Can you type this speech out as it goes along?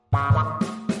Hi,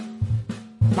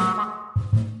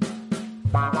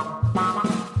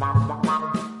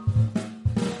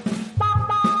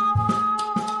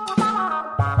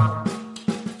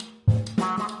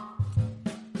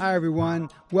 everyone.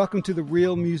 Welcome to the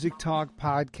Real Music Talk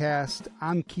podcast.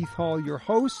 I'm Keith Hall, your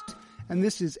host, and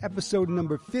this is episode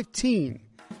number 15.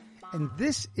 And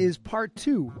this is part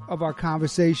 2 of our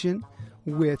conversation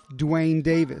with Duane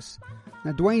Davis.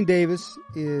 Now, Duane Davis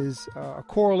is a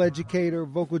choral educator,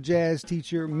 vocal jazz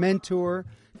teacher, mentor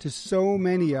to so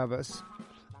many of us.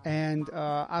 And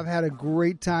I've had a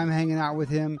great time hanging out with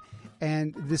him.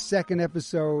 And this second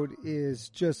episode is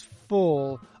just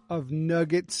full of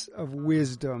nuggets of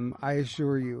wisdom, I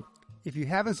assure you. If you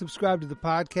haven't subscribed to the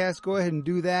podcast, go ahead and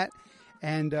do that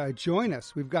and join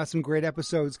us. We've got some great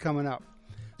episodes coming up.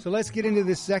 So let's get into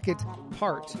this second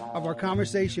part of our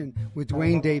conversation with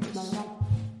Duane Davis.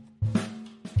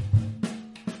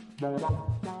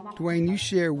 Duane, you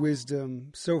share wisdom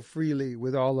so freely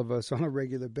with all of us on a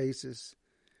regular basis.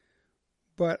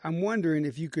 But I'm wondering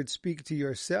if you could speak to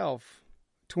yourself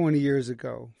 20 years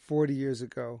ago, 40 years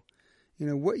ago, you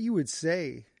know, what you would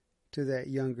say to that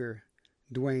younger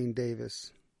Duane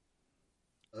Davis.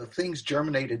 Things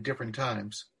germinate at different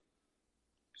times.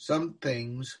 Some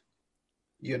things,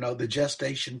 you know, the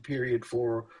gestation period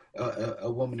for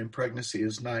a woman in pregnancy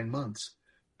is 9 months.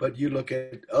 But you look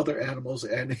at other animals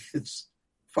and it's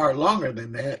far longer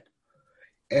than that.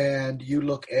 And you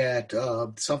look at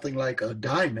something like a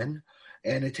diamond,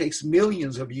 and it takes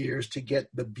millions of years to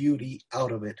get the beauty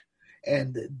out of it.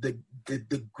 And the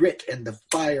grit and the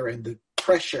fire and the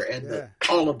pressure and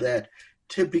all of that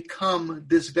to become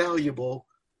this valuable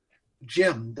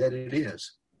gem that it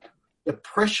is. The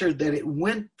pressure that it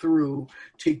went through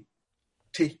to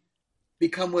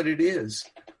become what it is.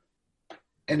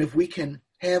 And if we can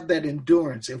have that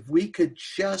endurance, if we could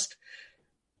just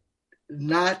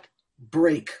not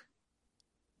break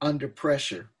under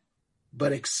pressure,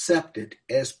 but accept it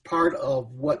as part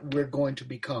of what we're going to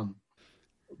become.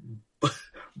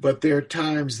 But there are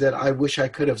times that I wish I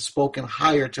could have spoken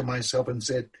higher to myself and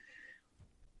said,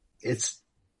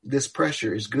 this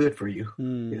pressure is good for you.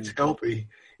 It's healthy.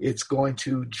 It's going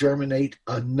to germinate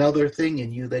another thing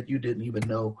in you that you didn't even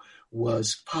know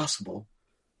was possible.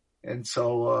 And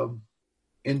so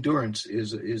endurance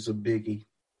is a biggie.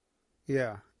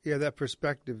 Yeah, that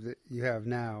perspective that you have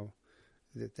now,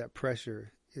 that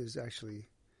pressure is actually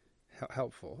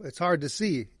helpful. It's hard to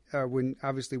see when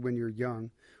you're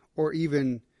young, or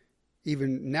even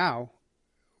now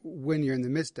when you're in the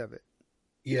midst of it.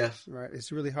 Yes. Right.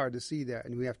 It's really hard to see that,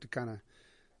 and we have to kind of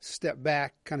step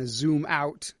back, kind of zoom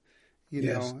out, you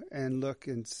know, and look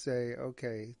and say,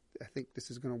 okay, I think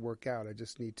this is going to work out. I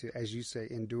just need to, as you say,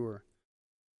 endure.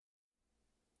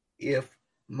 If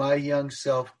my young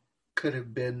self could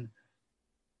have been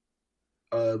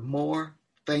more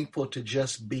thankful to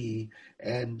just be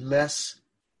and less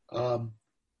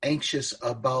anxious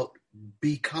about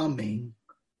becoming,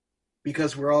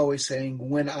 because we're always saying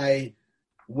when I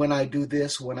do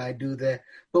this, when I do that.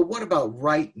 But what about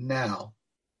right now?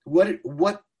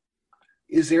 What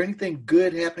is there anything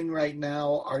good happening right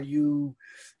now? Are you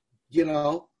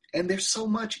know, and there's so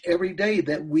much every day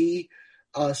that we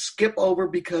skip over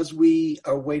because we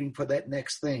are waiting for that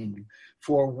next thing,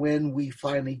 for when we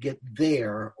finally get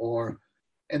there,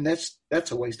 and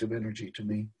that's a waste of energy to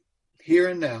me. Here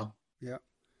and now.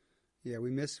 Yeah,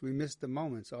 we miss the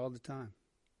moments all the time.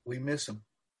 We miss them.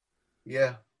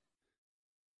 Yeah.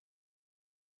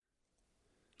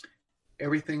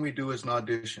 Everything we do is an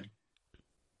audition.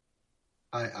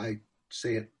 I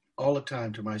say it all the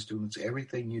time to my students.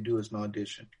 Everything you do is an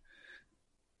audition.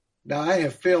 Now, I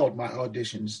have failed my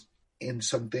auditions in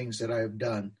some things that I have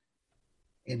done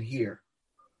in here.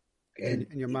 In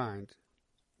your mind?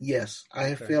 Yes, I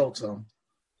have failed some.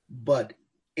 But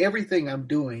everything I'm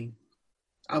doing,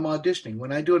 I'm auditioning.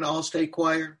 When I do an all-state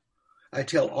choir, I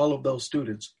tell all of those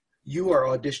students, you are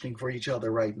auditioning for each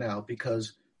other right now,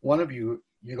 because one of you,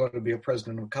 you're going to be a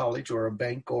president of college or a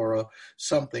bank or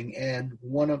something, and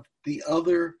one of the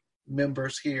other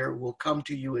members here will come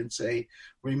to you and say,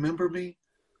 remember me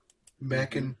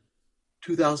back in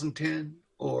 2010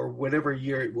 or whatever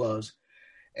year it was?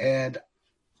 And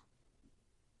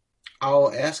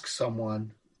I'll ask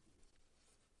someone,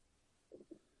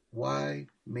 why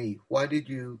me? Why did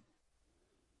you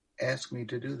ask me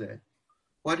to do that?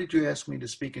 Why did you ask me to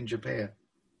speak in Japan?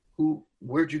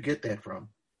 Where'd you get that from?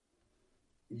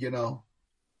 You know,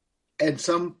 and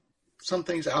some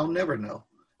things I'll never know.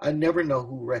 I never know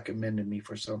who recommended me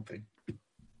for something.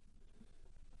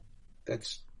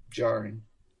 That's jarring.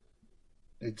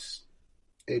 It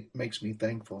makes me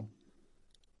thankful.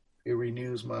 It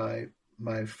renews my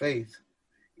my faith,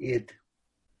 it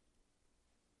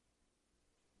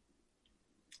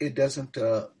doesn't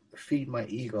feed my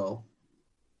ego.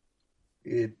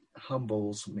 It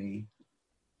humbles me,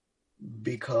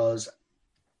 because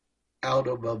out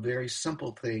of a very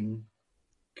simple thing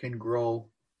can grow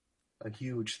a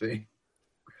huge thing.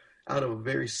 Out of a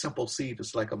very simple seed,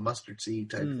 it's like a mustard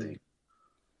seed type thing.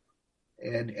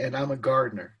 And I'm a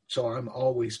gardener, so I'm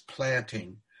always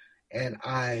planting, and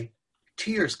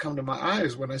tears come to my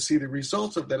eyes when I see the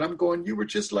results of that. I'm going, you were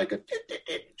just like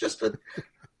just a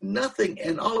nothing,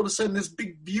 and all of a sudden this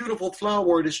big beautiful flower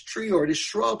or this tree or this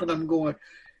shrub, and I'm going,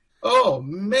 oh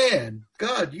man,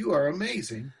 God, you are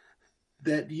amazing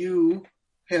that you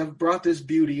have brought this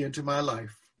beauty into my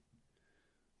life.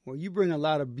 Well, you bring a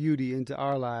lot of beauty into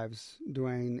our lives,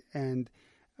 Dwayne, and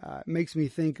it makes me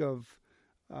think of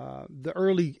the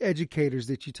early educators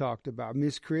that you talked about,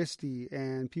 Miss Christie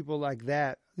and people like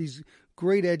that, these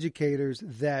great educators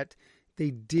that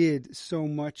they did so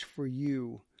much for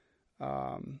you.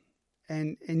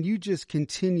 And you just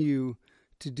continue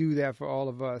to do that for all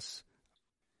of us.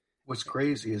 What's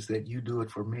crazy is that you do it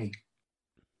for me.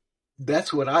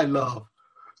 That's what I love.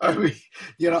 I mean,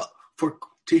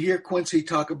 to hear Quincy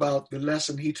talk about the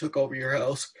lesson he took over your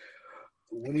house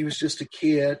when he was just a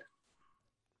kid.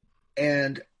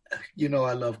 And,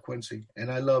 I love Quincy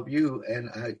and I love you.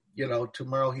 And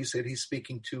tomorrow he said he's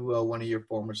speaking to one of your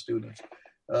former students,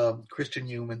 Christian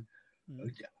Newman. Mm-hmm.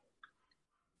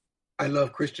 I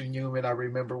love Christian Newman. I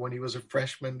remember when he was a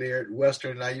freshman there at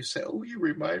Western, and I used to say, oh, you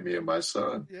remind me of my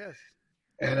son. Yes.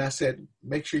 And I said,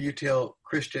 make sure you tell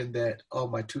Christian that,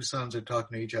 my two sons are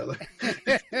talking to each other.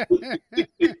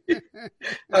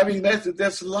 I mean,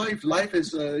 that's life. Life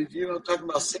is, talking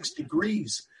about 6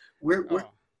 degrees.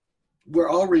 We're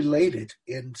all related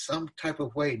in some type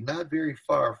of way, not very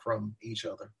far from each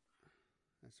other.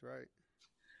 That's right.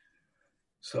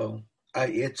 So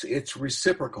it's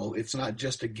reciprocal. It's not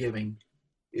just a giving.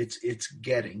 It's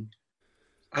getting.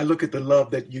 I look at the love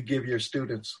that you give your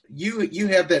students. You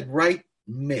have that right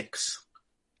mix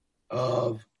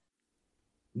of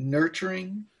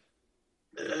nurturing,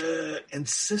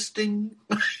 insisting.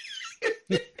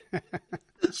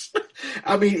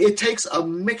 I mean, it takes a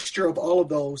mixture of all of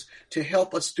those to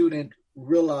help a student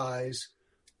realize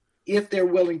if they're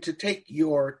willing to take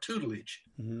your tutelage.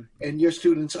 Mm-hmm. And your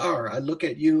students are. I look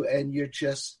at you and you're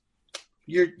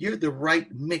the right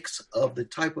mix of the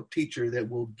type of teacher that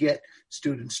will get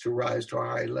students to rise to a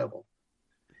high level.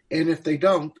 And if they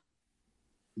don't,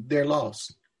 they're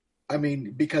lost. I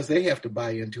mean, because they have to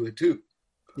buy into it too.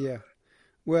 Yeah.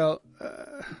 Well,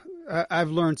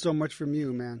 I've learned so much from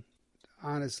you, man.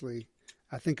 Honestly,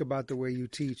 I think about the way you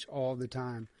teach all the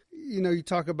time. You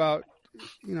talk about,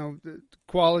 the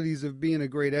qualities of being a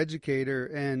great educator.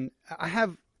 And I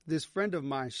have this friend of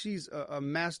mine. She's a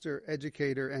master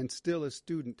educator and still a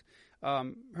student.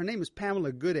 Her name is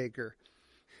Pamela Goodacre.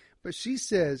 But she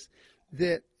says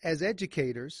that as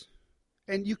educators,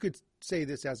 and you could say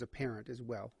this as a parent as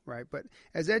well, right? But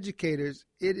as educators,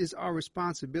 it is our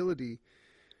responsibility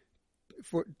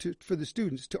for the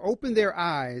students to open their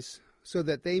eyes so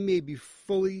that they may be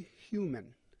fully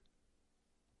human.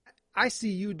 I see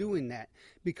you doing that,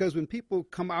 because when people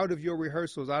come out of your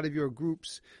rehearsals, out of your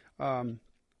groups,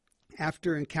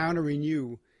 after encountering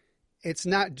you, it's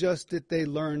not just that they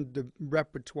learned the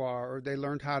repertoire or they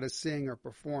learned how to sing or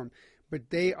perform, but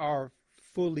they are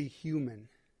fully human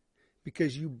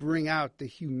because you bring out the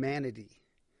humanity.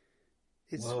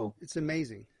 It's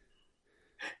amazing.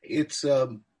 It's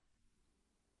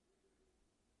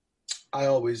I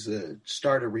always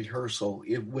start a rehearsal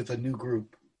with a new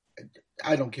group.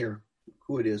 I don't care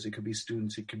who it is. It could be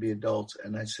students, it could be adults.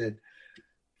 And I said,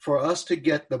 for us to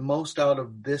get the most out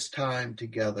of this time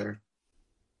together,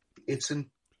 it's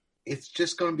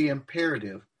just going to be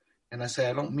imperative. And I say,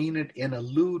 I don't mean it in a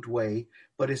lewd way,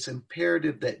 but it's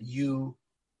imperative that you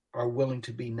are willing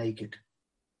to be naked.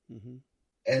 Mm-hmm.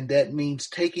 And that means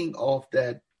taking off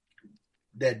that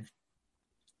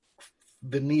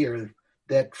veneer,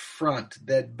 that front,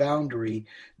 that boundary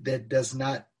that does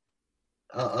not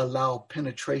allow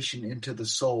penetration into the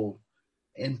soul,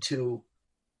 into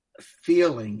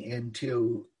feeling,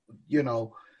 into,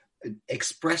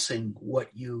 expressing what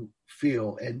you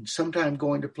feel. And sometimes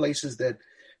going to places that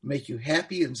make you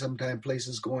happy, and sometimes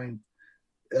places going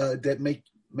that may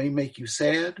make you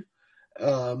sad.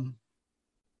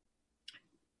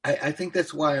 I think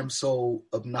that's why I'm so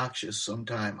obnoxious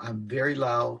sometimes. I'm very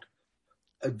loud,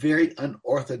 very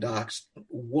unorthodox.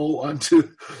 Woe unto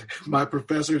my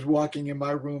professors walking in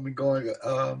my room and going,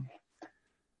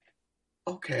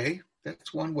 okay,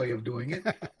 that's one way of doing it.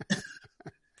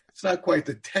 It's not quite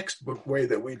the textbook way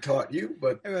that we taught you,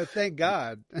 but Well, thank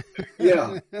God.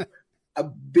 yeah,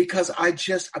 because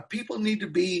people need to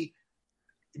be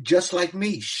just like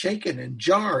me, shaken and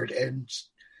jarred, and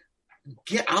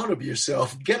get out of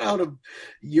yourself, get out of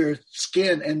your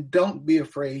skin, and don't be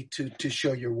afraid to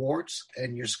show your warts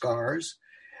and your scars,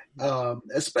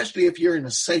 especially if you're in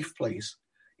a safe place,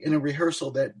 in a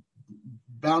rehearsal that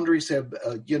boundaries have,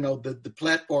 the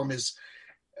platform has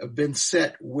been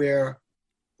set where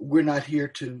we're not here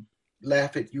to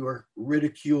laugh at you or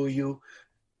ridicule you.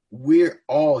 We're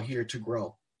all here to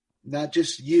grow, not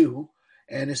just you.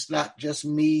 And it's not just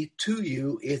me to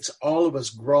you. It's all of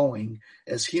us growing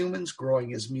as humans,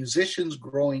 growing as musicians,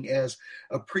 growing as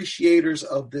appreciators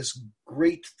of this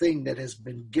great thing that has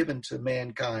been given to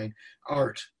mankind,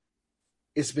 art.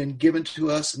 It's been given to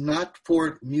us not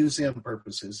for museum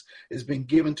purposes. It's been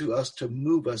given to us to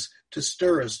move us, to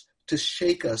stir us, to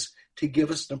shake us, to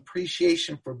give us an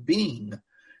appreciation for being,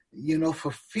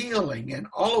 for feeling and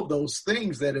all of those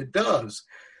things that it does.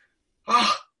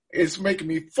 It's making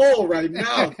me full right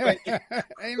now.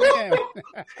 Amen.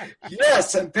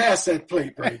 Yes, and pass that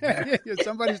plate right now.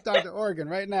 Somebody start the organ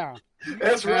right now.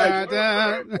 That's right.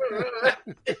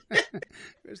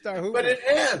 Start hooping. But it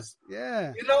has.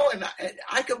 Yeah. And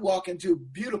I could walk into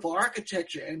beautiful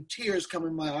architecture and tears come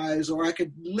in my eyes, or I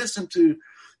could listen to,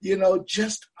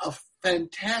 just a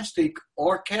fantastic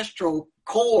orchestral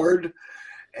chord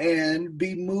and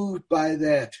be moved by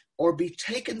that, or be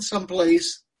taken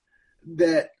someplace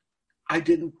that I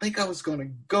didn't think I was going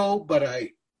to go, but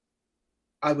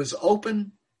I was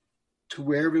open to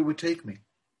wherever it would take me,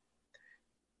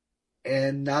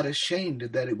 and not ashamed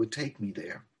that it would take me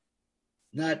there,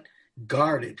 not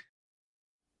guarded.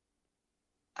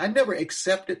 I never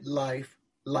accepted life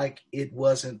like it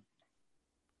wasn't,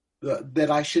 that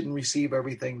I shouldn't receive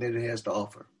everything that it has to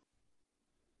offer.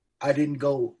 I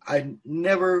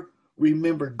never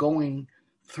remember going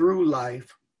through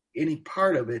life, any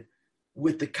part of it,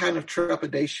 with the kind of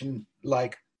trepidation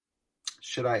like,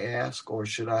 should I ask, or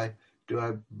do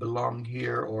I belong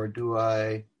here, or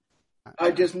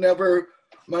I just never,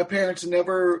 my parents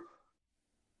never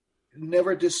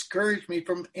discouraged me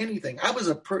from anything. I was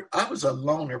a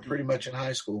loner pretty much in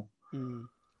high school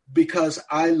because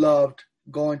I loved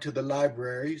going to the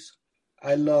libraries.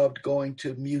 I loved going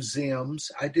to museums.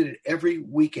 I did it every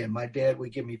weekend. My dad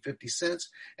would give me 50 cents,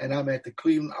 and I'm at the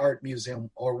Cleveland Art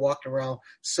Museum, or walking around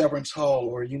Severance Hall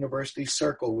or University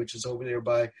Circle, which is over there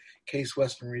by Case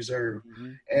Western Reserve.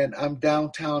 Mm-hmm. And I'm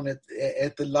downtown at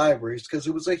the libraries, because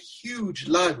it was a huge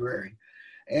library.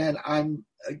 And I'm,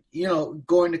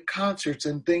 going to concerts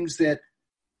and things that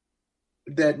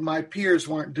my peers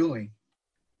weren't doing.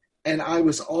 And I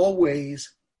was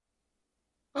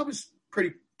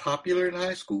pretty popular in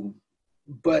high school,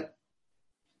 but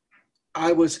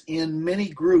I was in many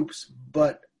groups,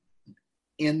 but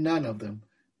in none of them.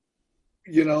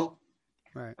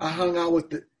 Right. I hung out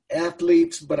with the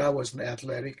athletes, but I wasn't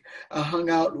athletic. I hung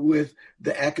out with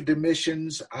the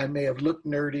academicians. I may have looked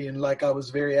nerdy and like I was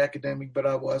very academic, but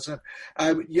I wasn't.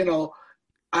 I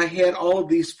had all of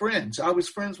these friends. I was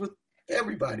friends with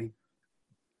everybody.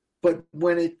 But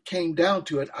when it came down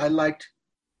to it, I liked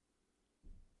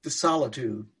the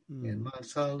solitude. In my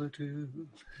solitude.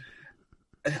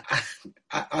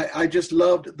 I just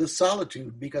loved the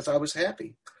solitude because I was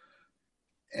happy.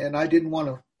 And I didn't want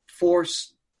to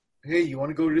force, hey, you want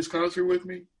to go to this concert with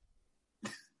me?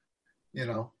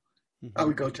 Mm-hmm. I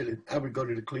would go to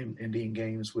the Cleveland Indian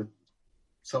games with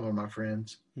some of my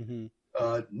friends. Mm-hmm.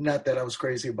 Not that I was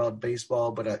crazy about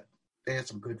baseball, but they had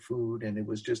some good food, and it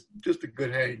was just a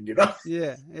good hang,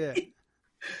 Yeah.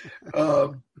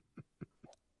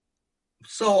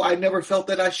 So I never felt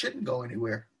that I shouldn't go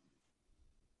anywhere.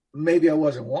 Maybe I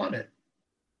wasn't wanted,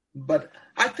 but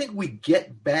I think we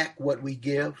get back what we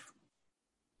give.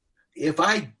 If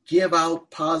I give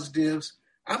out positives,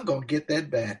 I'm going to get that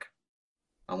back.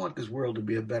 I want this world to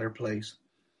be a better place,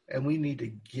 and we need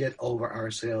to get over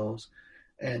ourselves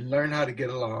and learn how to get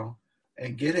along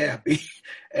and get happy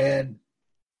and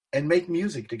make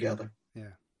music together.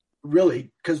 Yeah.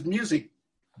 Really, because music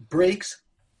breaks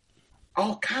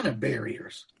all kind of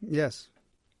barriers. Yes.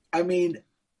 I mean,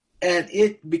 and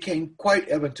it became quite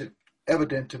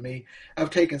evident to me. I've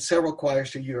taken several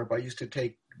choirs to Europe. I used to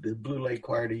take the Blue Lake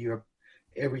Choir to Europe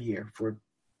every year for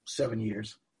 7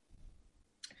 years.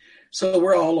 So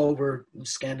we're all over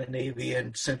Scandinavia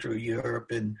and Central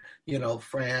Europe and,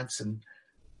 France. And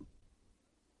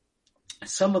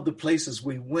some of the places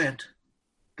we went,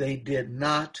 they had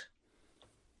not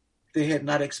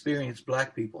experienced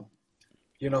Black people.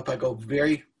 If I go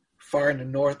very far in the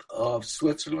north of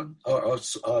Switzerland or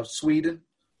Sweden,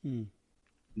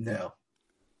 No.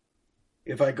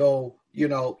 If I go,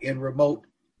 in remote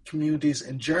communities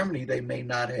in Germany, they may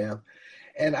not have.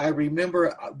 And I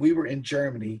remember we were in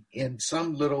Germany in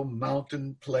some little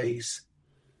mountain place.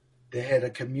 They had a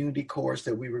community chorus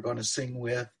that we were going to sing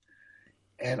with.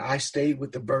 And I stayed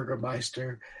with the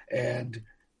Burgermeister. And,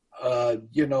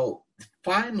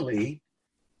 finally,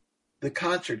 the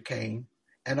concert came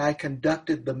and I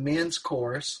conducted the men's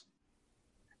chorus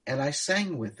and I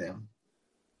sang with them.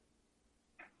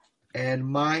 And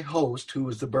my host, who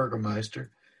was the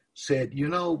Burgermeister, said,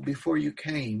 before you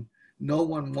came, no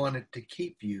one wanted to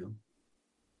keep you.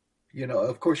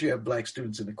 Of course you have black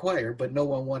students in the choir, but no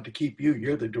one wanted to keep you.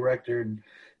 You're the director. And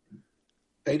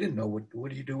they didn't know what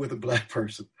do you do with a black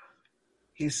person.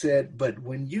 He said, but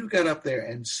when you got up there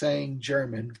and sang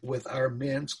German with our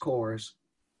men's chorus,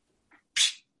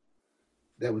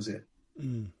 that was it.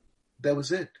 That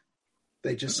was it.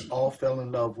 They just all fell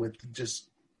in love with just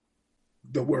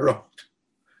the world,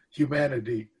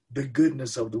 humanity, the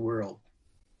goodness of the world.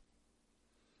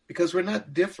 Because we're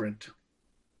not different.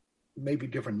 Maybe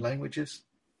different languages,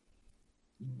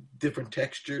 different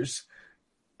textures,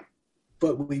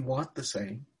 but we want the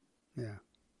same. Yeah.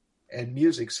 And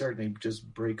music certainly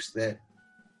just breaks that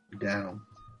down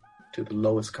to the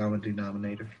lowest common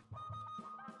denominator.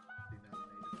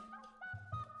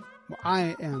 Well,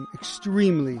 I am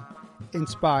extremely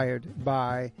inspired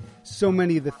by so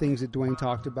many of the things that Dwayne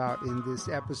talked about in this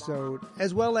episode,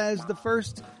 as well as the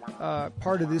first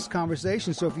part of this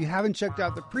conversation. So if you haven't checked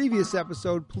out the previous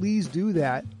episode, please do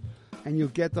that, and you'll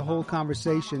get the whole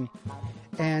conversation.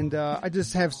 And I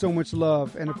just have so much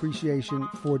love and appreciation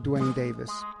for Dwayne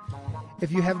Davis.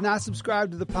 If you have not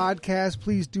subscribed to the podcast,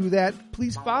 please do that.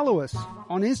 Please follow us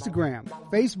on Instagram,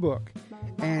 Facebook,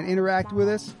 and interact with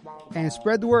us and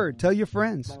spread the word. Tell your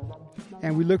friends.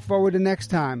 And we look forward to next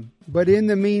time. But in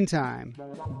the meantime,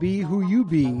 be who you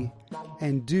be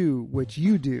and do what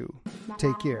you do.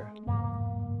 Take care.